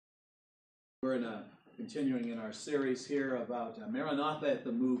We're continuing in our series here about Maranatha at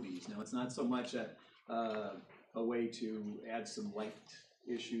the movies. Now, it's not so much a way to add some light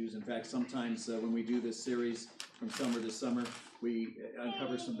issues. In fact, sometimes when we do this series from summer to summer, we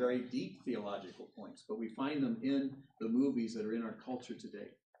uncover some very deep theological points, but we find them in the movies that are in our culture today.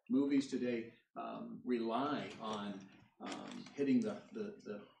 Movies today rely on hitting the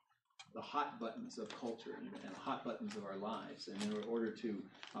hot buttons of culture and hot buttons of our lives, and in order to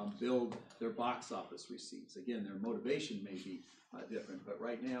build their box office receipts. Again, their motivation may be different, but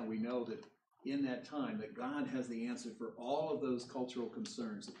right now we know that in that time that God has the answer for all of those cultural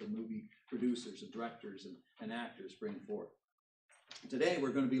concerns that the movie producers and directors and actors bring forth. Today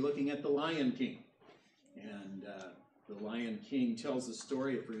we're going to be looking at The Lion King, and The Lion King tells the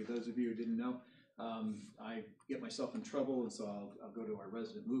story. For those of you who didn't know, I get myself in trouble, and so I'll go to our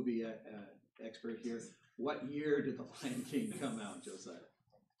resident movie expert here. What year did The Lion King come out, Josiah?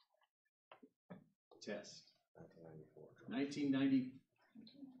 Test.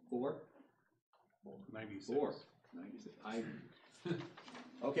 1994. 1994? 96.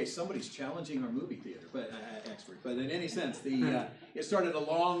 Okay, somebody's challenging our movie theater expert. But in any sense, it started a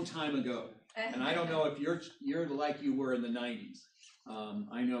long time ago, and I don't know if you're like you were in the 90s.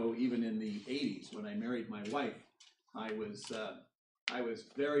 I know even in the 80s, when I married my wife, I was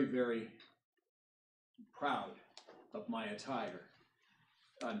very, very proud of my attire.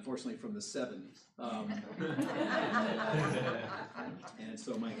 Unfortunately, from the 70s. And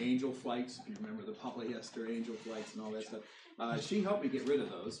so my angel flights, if you remember the polyester angel flights and all that stuff, she helped me get rid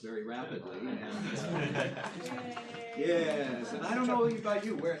of those very rapidly. And yes, and I don't know about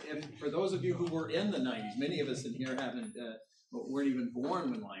you. For those of you who were in the 90s, many of us in here weren't even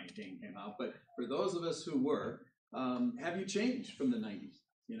born when Lion King came out, but for those of us who were, have you changed from the 90s?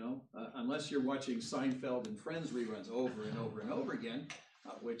 You know, unless you're watching Seinfeld and Friends reruns over and over and over again,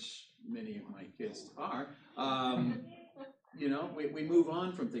 which many of my kids are, you know, we move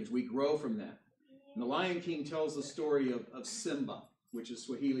on from things. We grow from that. And The Lion King tells the story of Simba, which is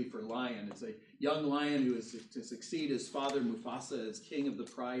Swahili for lion. It's a young lion who is to succeed his father Mufasa as king of the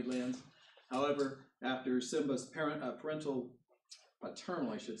Pride Lands. However, after Simba's paternal,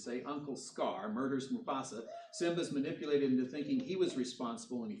 Uncle Scar murders Mufasa, Simba's manipulated into thinking he was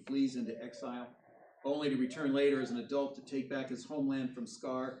responsible, and he flees into exile, only to return later as an adult to take back his homeland from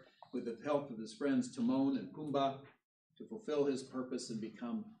Scar with the help of his friends Timon and Pumbaa to fulfill his purpose and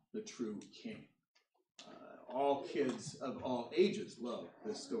become the true king. All kids of all ages love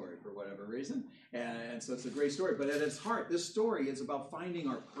this story for whatever reason, and so it's a great story. But at its heart, this story is about finding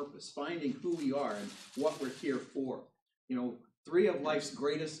our purpose, finding who we are and what we're here for. You know, three of life's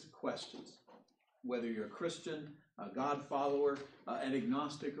greatest questions, whether you're a Christian, a God follower, an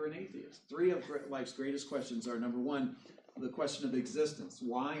agnostic, or an atheist. Three of life's greatest questions are, number one, the question of existence.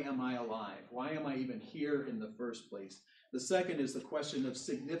 Why am I alive? Why am I even here in the first place? The second is the question of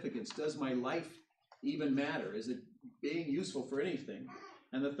significance. Does my life even matter? Is it being useful for anything?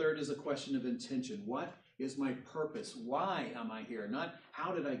 And the third is a question of intention. What is my purpose? Why am I here? Not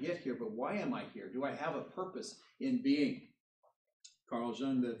how did I get here, but why am I here? Do I have a purpose in being? Carl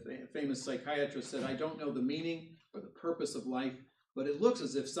Jung, the famous psychiatrist, said, "I don't know the meaning or the purpose of life, but it looks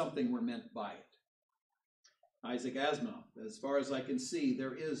as if something were meant by it." Isaac Asimov, as far as I can see,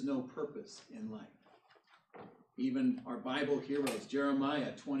 there is no purpose in life. Even our Bible heroes,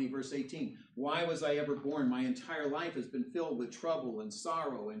 Jeremiah 20, verse 18, "Why was I ever born? My entire life has been filled with trouble and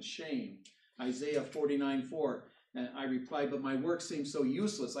sorrow and shame." Isaiah 49:4, I replied, "But my work seems so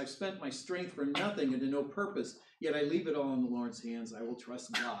useless. I've spent my strength for nothing and to no purpose, yet I leave it all in the Lord's hands. I will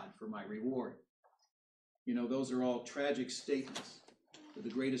trust God for my reward." You know, those are all tragic statements. But the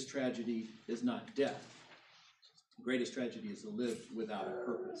greatest tragedy is not death. The greatest tragedy is to live without a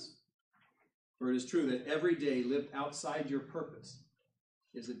purpose. For it is true that every day lived outside your purpose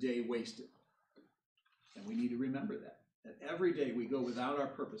is a day wasted. And we need to remember that every day we go without our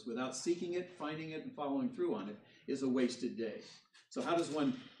purpose, without seeking it, finding it, and following through on it, is a wasted day. So how does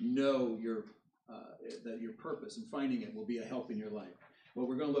one know that your purpose and finding it will be a help in your life? Well,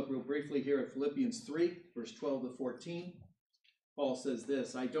 we're going to look real briefly here at Philippians 3, verse 12 to 14. Paul says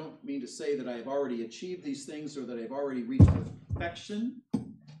this, "I don't mean to say that I have already achieved these things or that I have already reached perfection,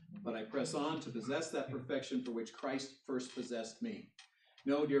 but I press on to possess that perfection for which Christ first possessed me.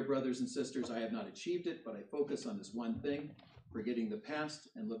 No, dear brothers and sisters, I have not achieved it, but I focus on this one thing, forgetting the past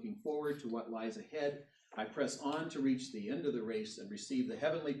and looking forward to what lies ahead. I press on to reach the end of the race and receive the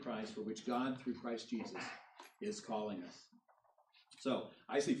heavenly prize for which God, through Christ Jesus, is calling us." So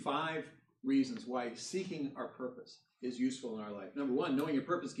I see 5 reasons why seeking our purpose is useful in our life. Number one, knowing your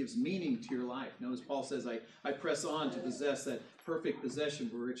purpose gives meaning to your life. Notice Paul says, I press on to possess that perfect possession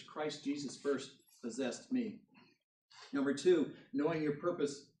for which Christ Jesus first possessed me. Number 2, knowing your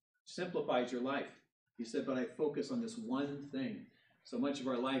purpose simplifies your life. He said, but I focus on this one thing. So much of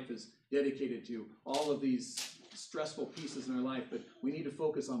our life is dedicated to all of these stressful pieces in our life, but we need to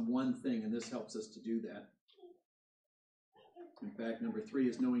focus on one thing, and this helps us to do that. In fact, number 3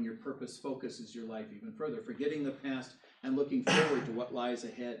 is knowing your purpose focuses your life even further, forgetting the past and looking forward to what lies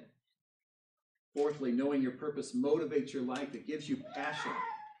ahead. Fourthly, knowing your purpose motivates your life. It gives you passion.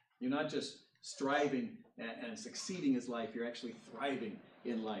 You're not just striving and succeeding as life, you're actually thriving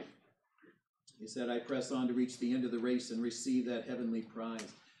in life. He said, I press on to reach the end of the race and receive that heavenly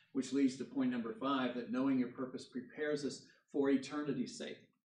prize, which leads to point number 5, that knowing your purpose prepares us for eternity's sake,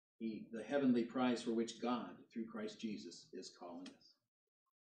 the heavenly prize for which God, through Christ Jesus, is calling us.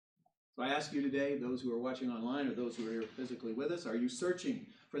 So I ask you today, those who are watching online or those who are here physically with us, are you searching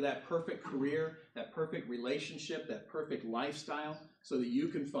for that perfect career, that perfect relationship, that perfect lifestyle, so that you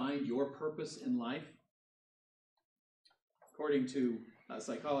can find your purpose in life? According to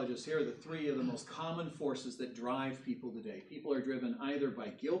psychologists, here are the 3 of the most common forces that drive people today. People are driven either by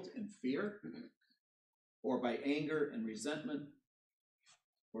guilt and fear, or by anger and resentment,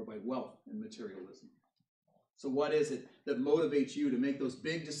 or by wealth and materialism. So what is it that motivates you to make those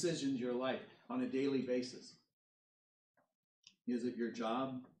big decisions in your life on a daily basis? Is it your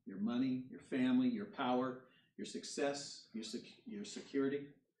job, your money, your family, your power, your success, your security?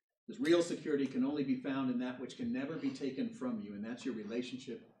 Because real security can only be found in that which can never be taken from you, and that's your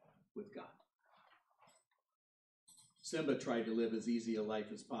relationship with God. Simba tried to live as easy a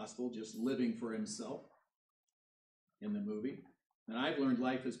life as possible, just living for himself in the movie. And I've learned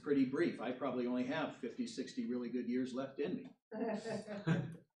life is pretty brief. I probably only have 50, 60 really good years left in me.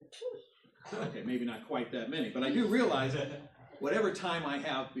 Okay, maybe not quite that many, but I do realize that whatever time I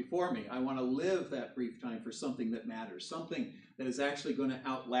have before me, I want to live that brief time for something that matters, something that is actually going to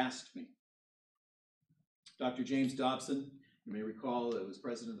outlast me. Dr. James Dobson, you may recall, was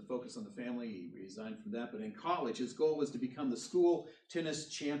president of the Focus on the Family. He resigned from that, but in college, his goal was to become the school tennis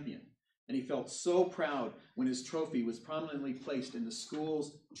champion. And he felt so proud when his trophy was prominently placed in the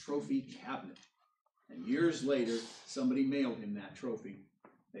school's trophy cabinet. And years later, somebody mailed him that trophy.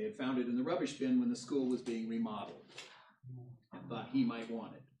 They had found it in the rubbish bin when the school was being remodeled and thought he might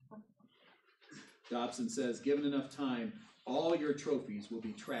want it. Dobson says, given enough time, all your trophies will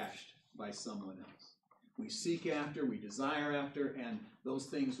be trashed by someone else. We seek after, we desire after, and those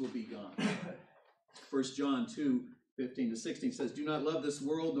things will be gone. 1 John 2:15-16 says, do not love this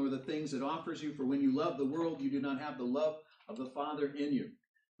world nor the things it offers you, for when you love the world, you do not have the love of the Father in you.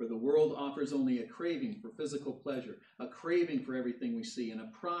 For the world offers only a craving for physical pleasure, a craving for everything we see, and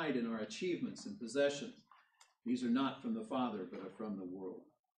a pride in our achievements and possessions. These are not from the Father, but are from the world.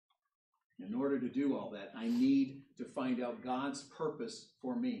 In order to do all that, I need to find out God's purpose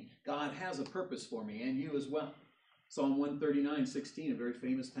for me. God has a purpose for me, and you as well. Psalm 139:16, a very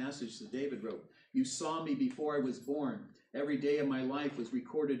famous passage that David wrote. You saw me before I was born. Every day of my life was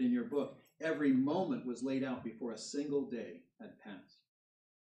recorded in your book. Every moment was laid out before a single day had passed.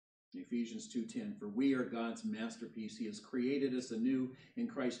 Ephesians 2:10, for we are God's masterpiece. He has created us anew in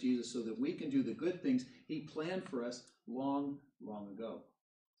Christ Jesus so that we can do the good things he planned for us long, long ago.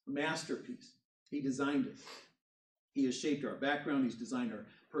 A masterpiece. He designed us. He has shaped our background. He's designed our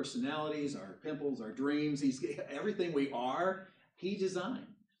personalities, our pimples, our dreams. Everything we are, he designed.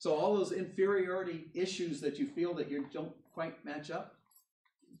 So all those inferiority issues that you feel that you don't quite match up,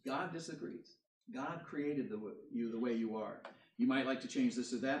 God disagrees. God created you the way you are. You might like to change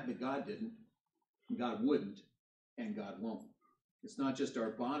this or that, but God didn't, God wouldn't, and God won't. It's not just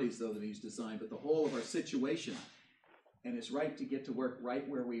our bodies, though, that he's designed, but the whole of our situation. And it's right to get to work right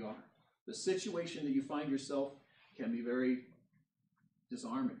where we are. The situation that you find yourself can be very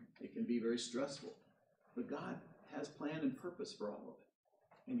disarming. It can be very stressful. But God has plan and purpose for all of it.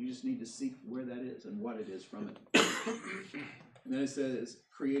 And you just need to seek where that is and what it is from it. And then it says,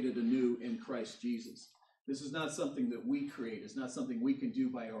 created anew in Christ Jesus. This is not something that we create. It's not something we can do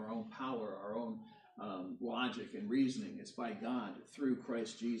by our own power, our own logic and reasoning. It's by God through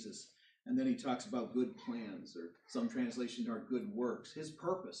Christ Jesus. And then he talks about good plans, or some translations are good works. His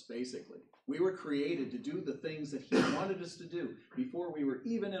purpose, basically. We were created to do the things that he wanted us to do before we were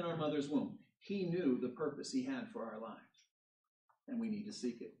even in our mother's womb. He knew the purpose he had for our lives, and we need to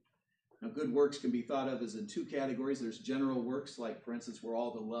seek it. Now, good works can be thought of as in 2 categories. There's general works, like, for instance, we're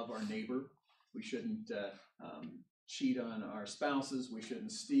all to love our neighbor. We shouldn't cheat on our spouses. We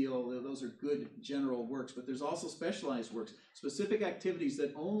shouldn't steal. Those are good general works. But there's also specialized works, specific activities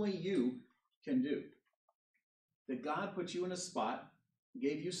that only you can do. That God put you in a spot,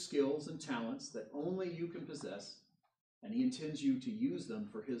 gave you skills and talents that only you can possess, and he intends you to use them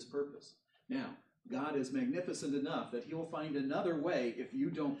for his purpose. Now, God is magnificent enough that he will find another way if you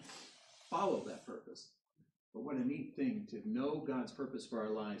don't follow that purpose. But what a neat thing to know God's purpose for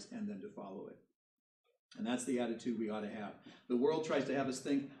our lives and then to follow it. And that's the attitude we ought to have. The world tries to have us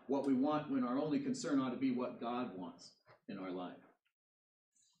think what we want when our only concern ought to be what God wants in our life.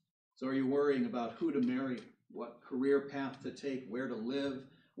 So are you worrying about who to marry, what career path to take, where to live,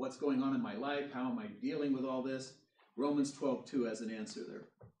 what's going on in my life, how am I dealing with all this? Romans 12:2 has an answer there.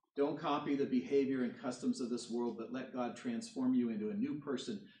 Don't copy the behavior and customs of this world, but let God transform you into a new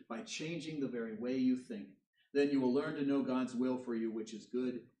person by changing the very way you think. Then you will learn to know God's will for you, which is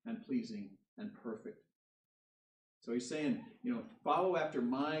good and pleasing and perfect. So he's saying, follow after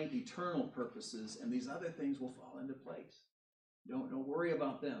my eternal purposes, and these other things will fall into place. Don't worry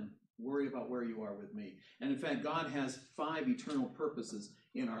about them. Worry about where you are with me. And in fact, God has 5 eternal purposes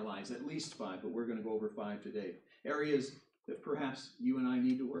in our lives, at least 5, but we're going to go over 5 today. Areas that perhaps you and I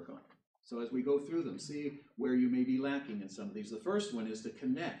need to work on. So as we go through them, see where you may be lacking in some of these. The first one is to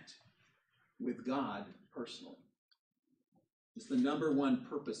connect with God personally. It's the number one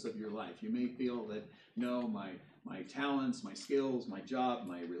purpose of your life. You may feel that, no, my talents, my skills, my job,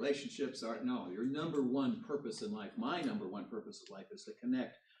 my relationships are, no, your number one purpose in life, my number one purpose of life is to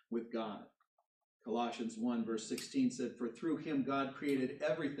connect with God. Colossians 1 verse 16 said, for through him God created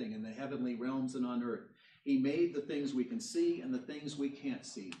everything in the heavenly realms and on earth. He made the things we can see and the things we can't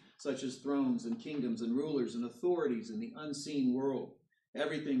see, such as thrones and kingdoms and rulers and authorities in the unseen world.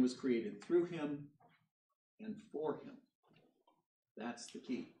 Everything was created through him and for him. That's the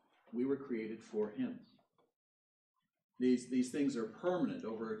key. We were created for him. These things are permanent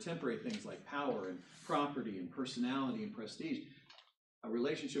over temporary things like power and property and personality and prestige. A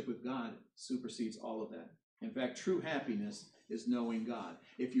relationship with God supersedes all of that. In fact, true happiness is knowing God.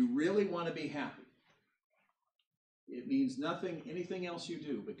 If you really want to be happy, it means nothing, anything else you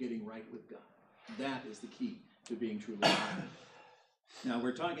do, but getting right with God. That is the key to being truly happy. Now,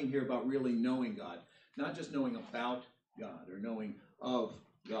 we're talking here about really knowing God, not just knowing about God or knowing of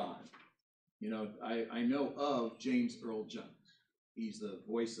God. I know of James Earl Jones. He's the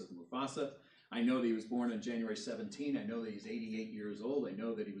voice of Mufasa. I know that he was born on January 17. I know that he's 88 years old. I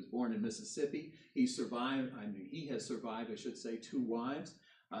know that he was born in Mississippi. He has survived, 2 wives.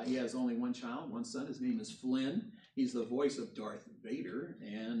 He has only one child, one son. His name is Flynn. He's the voice of Darth Vader,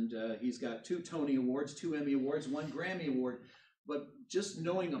 and he's got 2 Tony Awards, 2 Emmy Awards, 1 Grammy Award. But just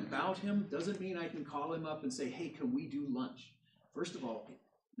knowing about him doesn't mean I can call him up and say, hey, can we do lunch? First of all,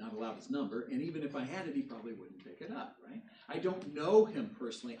 not allowed his number, and even if I had it, he probably wouldn't pick it up, right? I don't know him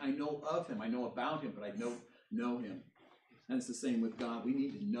personally. I know of him. I know about him, but I don't know him. And it's the same with God. We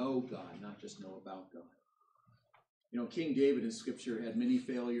need to know God, not just know about God. King David in Scripture had many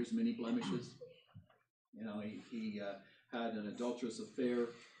failures, many blemishes. He had an adulterous affair.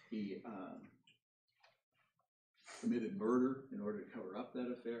 He committed murder in order to cover up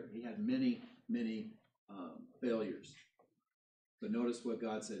that affair. He had many failures. But notice what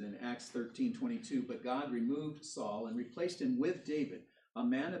God said in Acts 13:22. But God removed Saul and replaced him with David, a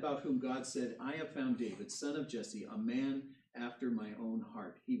man about whom God said, I have found David, son of Jesse, a man after my own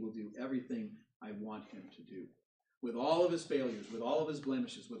heart. He will do everything I want him to do. With all of his failures, with all of his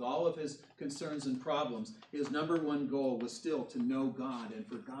blemishes, with all of his concerns and problems, his number one goal was still to know God and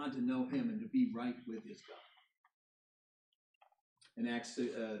for God to know him and to be right with his God. In Acts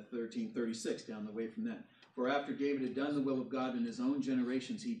 13:36, down the way from that. For after David had done the will of God in his own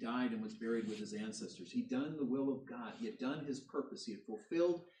generations, he died and was buried with his ancestors. He'd done the will of God. He had done his purpose. He had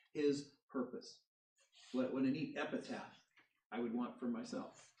fulfilled his purpose. What a neat epitaph I would want for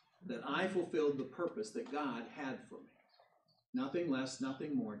myself. That I fulfilled the purpose that God had for me. Nothing less,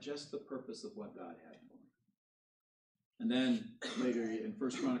 nothing more, just the purpose of what God had for me. And then later in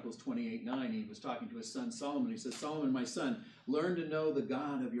 1 Chronicles 28:9, he was talking to his son Solomon. He said, Solomon, my son, learn to know the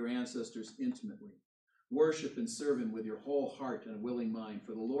God of your ancestors intimately. Worship and serve him with your whole heart and a willing mind,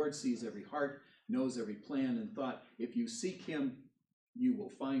 for the Lord sees every heart, knows every plan and thought. If you seek him, you will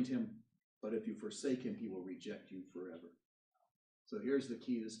find him, but if you forsake him, he will reject you forever. So here's the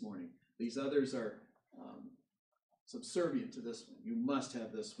key this morning. These others are subservient to this one. You must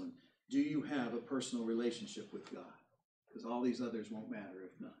have this one. Do you have a personal relationship with God? Because all these others won't matter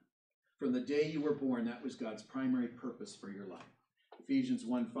if not. From the day you were born, that was God's primary purpose for your life. Ephesians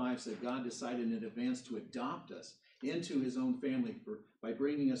 1:5 said God decided in advance to adopt us into his own family by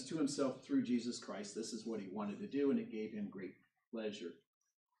bringing us to himself through Jesus Christ. This is what he wanted to do, and it gave him great pleasure.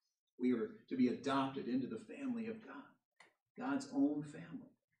 We are to be adopted into the family of God, God's own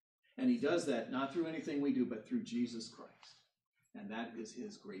family. And he does that not through anything we do, but through Jesus Christ. And that is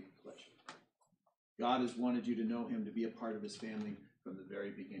his great pleasure. God has wanted you to know him, to be a part of his family from the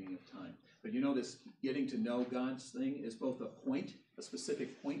very beginning of time. But you know, this getting to know God's thing is both a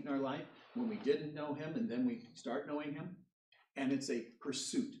specific point in our life when we didn't know him and then we start knowing him, and it's a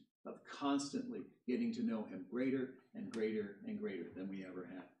pursuit of constantly getting to know him greater and greater and greater than we ever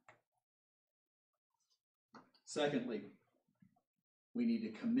have. Secondly, we need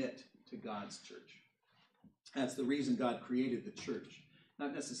to commit to God's church. That's the reason God created the church.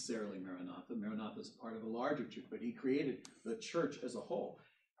 Not necessarily Maranatha. Maranatha is part of a larger church, but he created the church as a whole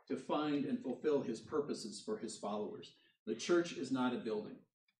to find and fulfill his purposes for his followers. The church is not a building.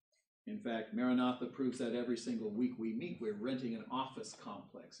 In fact, Maranatha proves that every single week we meet, we're renting an office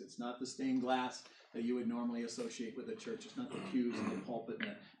complex. It's not the stained glass that you would normally associate with a church. It's not the pews and the pulpit and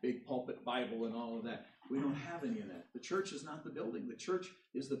a big pulpit Bible and all of that. We don't have any of that. The church is not the building. The church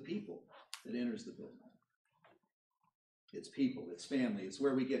is the people that enters the building. It's people, it's family. It's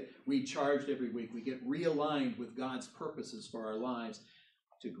where we get recharged every week. We get realigned with God's purposes for our lives,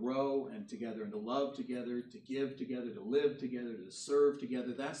 to grow and together and to love together, to give together, to live together, to serve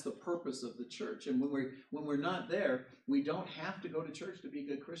together. That's the purpose of the church. And when we're not there, we don't have to go to church to be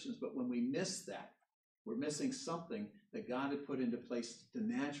good Christians. But when we miss that, we're missing something that God had put into place to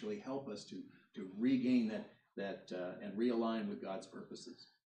naturally help us to regain that and realign with God's purposes.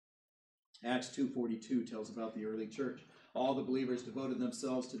 Acts 2:42 tells about the early church. All the believers devoted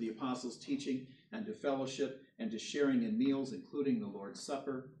themselves to the apostles' teaching and to fellowship and to sharing in meals, including the Lord's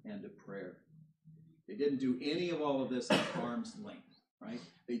Supper and to prayer. They didn't do any of all of this at arm's length, right?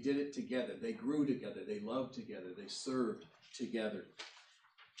 They did it together. They grew together. They loved together. They served together.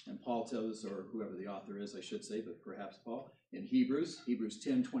 And Paul tells us, or whoever the author is, I should say, but perhaps Paul, in Hebrews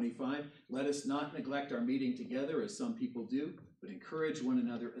 10:25, let us not neglect our meeting together as some people do, but encourage one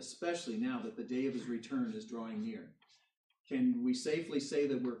another, especially now that the day of his return is drawing near. Can we safely say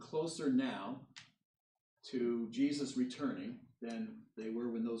that we're closer now to Jesus returning than they were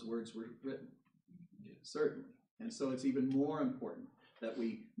when those words were written? Yeah, certainly. And so it's even more important that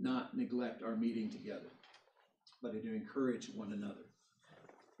we not neglect our meeting together, but to encourage one another.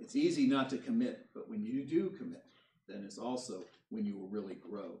 It's easy not to commit, but when you do commit, then it's also when you will really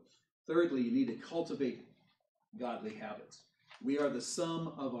grow. Thirdly, you need to cultivate godly habits. We are the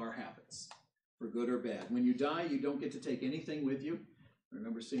sum of our habits, for good or bad. When you die, you don't get to take anything with you. I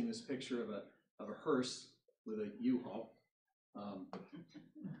remember seeing this picture of a hearse with a U-Haul.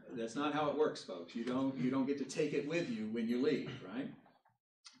 That's not how it works, folks. You don't get to take it with you when you leave, right?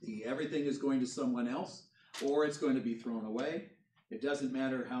 Everything is going to someone else, or it's going to be thrown away. It doesn't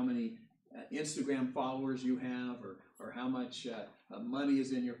matter how many Instagram followers you have or how much money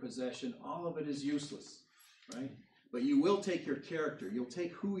is in your possession. All of it is useless, right? But you will take your character. You'll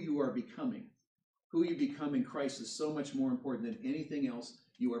take who you are becoming. Who you become in Christ is so much more important than anything else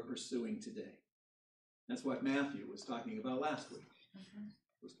you are pursuing today. That's what Matthew was talking about last week.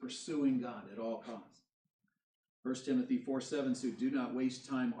 Was pursuing God at all costs. 1 Timothy 4:7 says, do not waste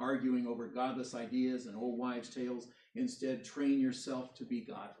time arguing over godless ideas and old wives' tales. Instead, train yourself to be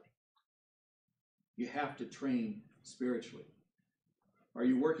godly. You have to train spiritually. Are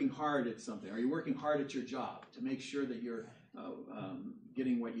you working hard at something? Are you working hard at your job to make sure that you're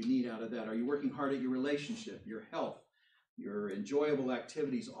getting what you need out of that? Are you working hard at your relationship, your health, your enjoyable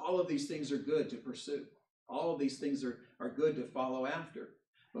activities? All of these things are good to pursue. All of these things are good to follow after.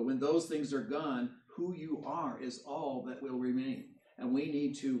 But when those things are gone, who you are is all that will remain. And we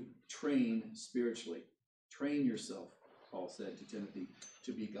need to train spiritually. Train yourself, Paul said to Timothy,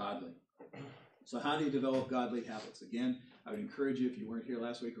 to be godly. So how do you develop godly habits? Again, I would encourage you, if you weren't here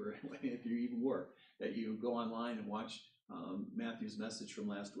last week, or if you even were, that you go online and watch Matthew's message from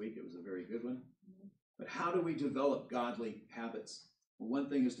last week. It was a very good one. But how do we develop godly habits? Well, one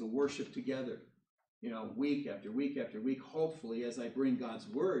thing is to worship together, week after week after week. Hopefully, as I bring God's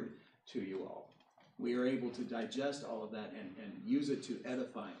word to you all, we are able to digest all of that and use it to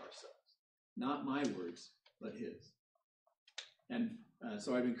edify ourselves. Not my words, but his. And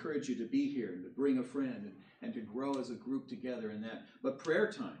so I'd encourage you to be here and to bring a friend and to grow as a group together in that. But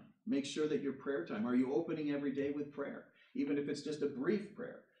prayer time, make sure that your prayer time, are you opening every day with prayer? Even if it's just a brief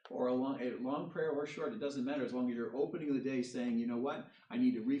prayer or a long prayer or short, it doesn't matter as long as you're opening the day saying, you know what, I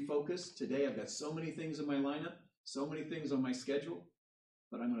need to refocus. Today I've got so many things in my lineup, so many things on my schedule,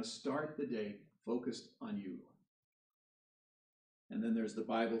 but I'm going to start the day focused on you. And then there's the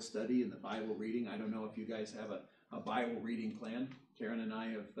Bible study and the Bible reading. I don't know if you guys have a Bible reading plan. Karen and I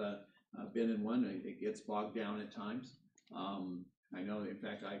have been in one. It gets bogged down at times. I know, in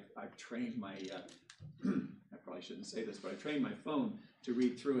fact, I've trained my, I probably shouldn't say this, but I trained my phone to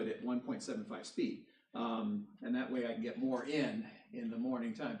read through it at 1.75 speed. And that way I can get more in in the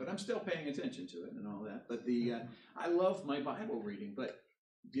morning time. But I'm still paying attention to it and all that. But I love my Bible reading, but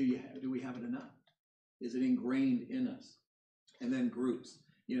do we have it enough? Is it ingrained in us? And then groups.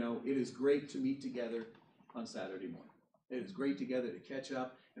 You know, it is great to meet together on Saturday morning. It is great together to catch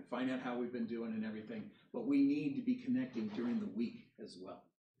up and find out how we've been doing and everything. But we need to be connecting during the week as well.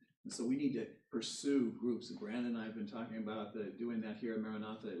 And so we need to pursue groups. And Brandon and I have been talking about doing that here at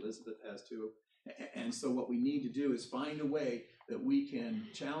Maranatha. Elizabeth has too. And so what we need to do is find a way that we can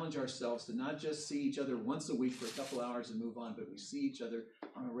challenge ourselves to not just see each other once a week for a couple hours and move on, but we see each other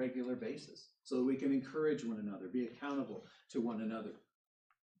on a regular basis so that we can encourage one another, be accountable to one another.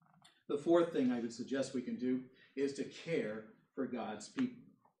 The fourth thing I would suggest we can do is to care for God's people.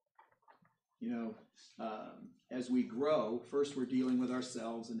 You know, as we grow, first we're dealing with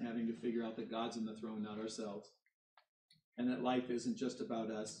ourselves and having to figure out that God's on the throne, not ourselves, and that life isn't just about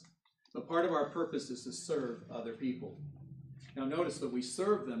us. But part of our purpose is to serve other people. Now notice that we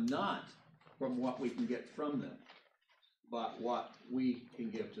serve them not from what we can get from them, but what we can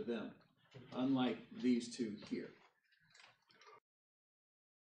give to them, unlike these two here.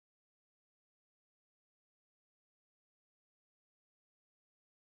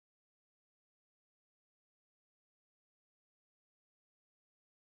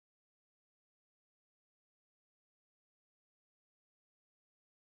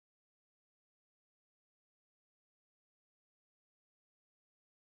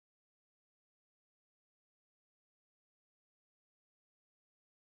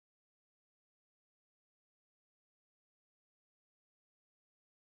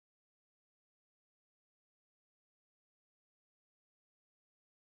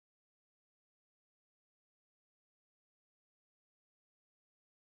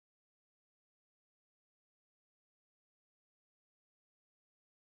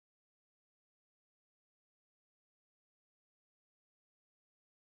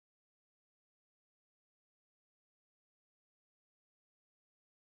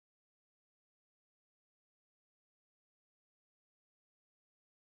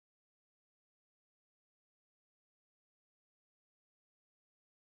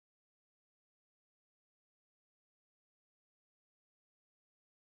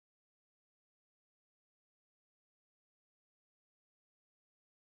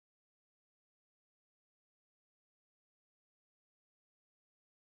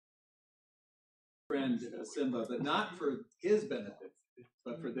 Friend Simba, but not for his benefit,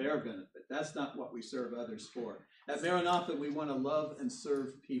 but for their benefit. That's not what we serve others for. At Maranatha, we want to love and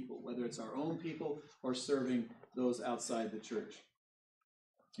serve people, whether it's our own people or serving those outside the church.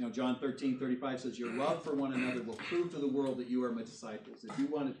 You know, John 13:35 says, your love for one another will prove to the world that you are my disciples. If you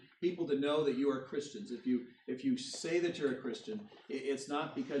wanted people to know that you are Christians, if you say that you're a Christian, it's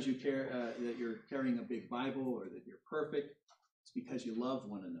not because you care that you're carrying a big Bible or that you're perfect. It's because you love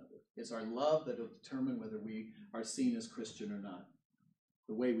one another. It's our love that will determine whether we are seen as Christian or not.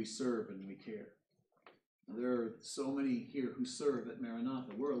 The way we serve and we care. Now, there are so many here who serve at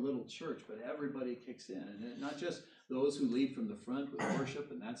Maranatha. We're a little church, but everybody kicks in. And not just those who lead from the front with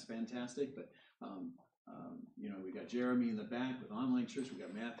worship, and that's fantastic, but you know, we got Jeremy in the back with online church. We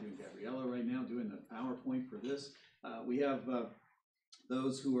got Matthew and Gabriella right now doing the PowerPoint for this. We have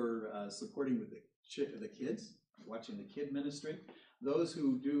those who are supporting with the kids, watching the kid ministry. Those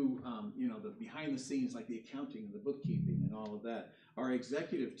who do, you know, the behind the scenes, like the accounting and the bookkeeping and all of that. Our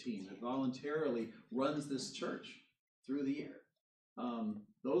executive team that voluntarily runs this church through the year.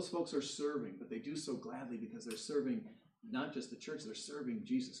 Those folks are serving, but they do so gladly because they're serving not just the church, they're serving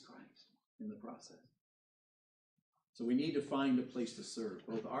Jesus Christ in the process. So we need to find a place to serve,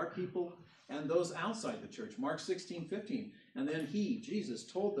 both our people and those outside the church. Mark 16:15. And then he, Jesus,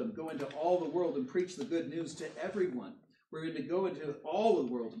 told them, go into all the world and preach the good news to everyone. We're going to go into all the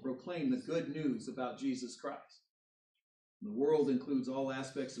world and proclaim the good news about Jesus Christ. The world includes all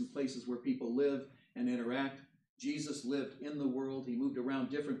aspects and places where people live and interact. Jesus lived in the world. He moved around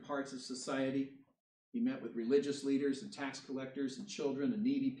different parts of society. He met with religious leaders and tax collectors and children and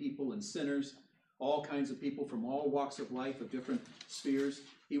needy people and sinners, all kinds of people from all walks of life of different spheres.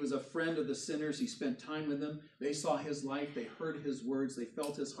 He was a friend of the sinners. He spent time with them. They saw his life. They heard his words. They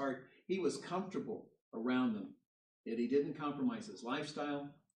felt his heart. He was comfortable around them. Yet he didn't compromise his lifestyle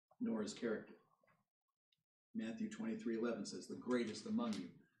nor his character. Matthew 23:11 says, the greatest among you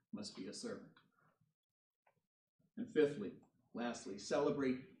must be a servant. And fifthly, lastly,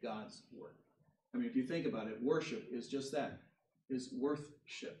 celebrate God's work. I mean, if you think about it, worship is just that, is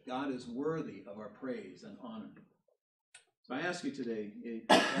worship. God is worthy of our praise and honor. So I ask you today,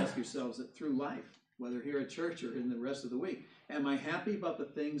 ask yourselves that through life, whether here at church or in the rest of the week, am I happy about the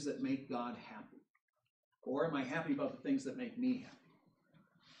things that make God happy? Or am I happy about the things that make me happy?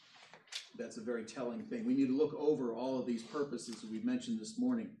 That's a very telling thing. We need to look over all of these purposes that we've mentioned this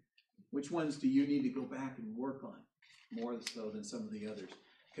morning. Which ones do you need to go back and work on more so than some of the others?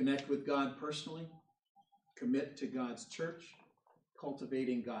 Connect with God personally, commit to God's church,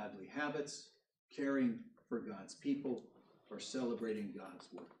 cultivating godly habits, caring for God's people, or celebrating God's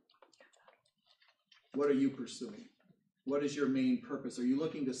work. What are you pursuing? What is your main purpose? Are you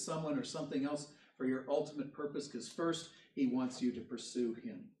looking to someone or something else for your ultimate purpose? Because first, he wants you to pursue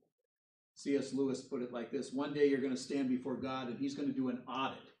him. C.S. Lewis put it like this: one day you're going to stand before God and he's going to do an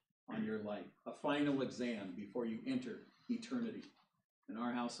audit on your life, a final exam before you enter eternity. In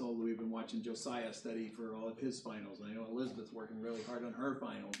our household, we've been watching Josiah study for all of his finals. And I know Elizabeth's working really hard on her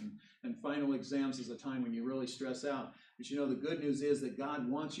finals. And final exams is a time when you really stress out. But you know, the good news is that God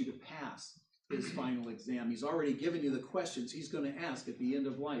wants you to pass his final exam. He's already given you the questions he's going to ask at the end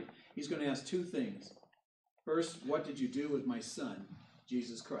of life. He's going to ask two things. First, what did you do with my son,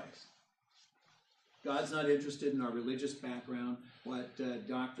 Jesus Christ? God's not interested in our religious background, what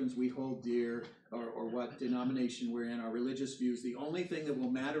doctrines we hold dear, or what denomination we're in, our religious views. The only thing that will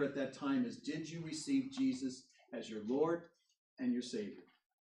matter at that time is, did you receive Jesus as your Lord and your Savior?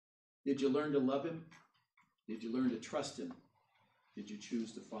 Did you learn to love him? Did you learn to trust him? Did you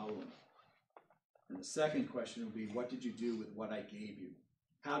choose to follow him? And the second question would be, what did you do with what I gave you?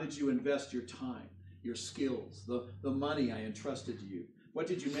 How did you invest your time, your skills, the money I entrusted to you? What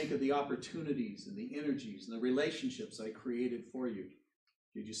did you make of the opportunities and the energies and the relationships I created for you?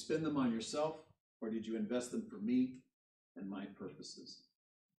 Did you spend them on yourself, or did you invest them for me and my purposes?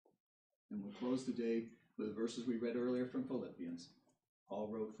 And we'll close today with the verses we read earlier from Philippians. Paul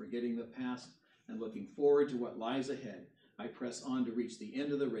wrote, forgetting the past and looking forward to what lies ahead, I press on to reach the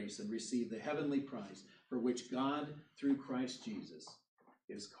end of the race and receive the heavenly prize for which God, through Christ Jesus,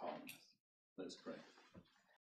 is calling us. Let us pray.